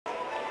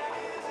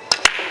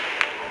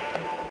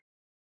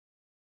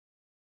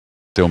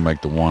still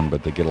make the one,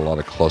 but they get a lot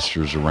of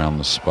clusters around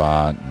the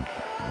spot.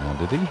 And,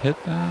 did he hit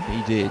that?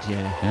 He did,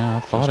 yeah. Yeah, I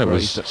thought it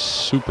was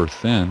super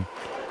thin.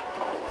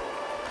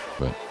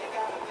 But,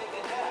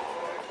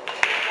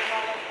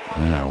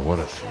 yeah, what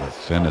the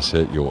thinnest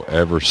hit you'll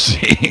ever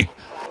see.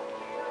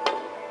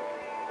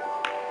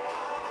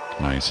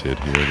 Nice hit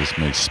here. This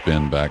may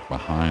spin back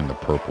behind the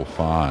purple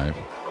 5.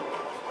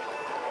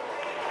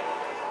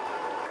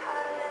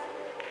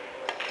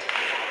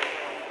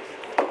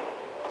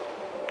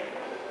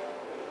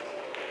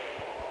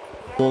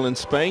 In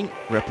Spain,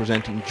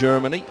 representing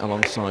Germany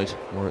alongside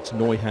Moritz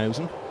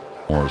Neuhausen.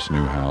 Moritz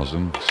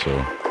Neuhausen, so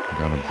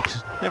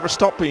gotta never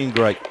stopped being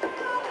great.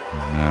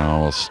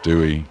 Now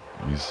Stewie,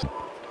 he's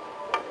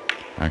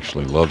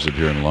actually loves it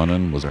here in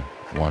London. Was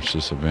watch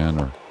this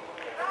event, or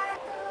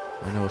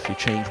I know if you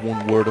change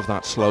one word of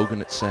that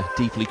slogan, it's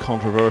deeply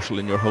controversial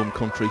in your home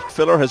country.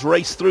 Filler has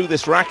raced through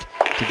this rack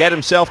to get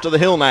himself to the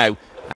hill now.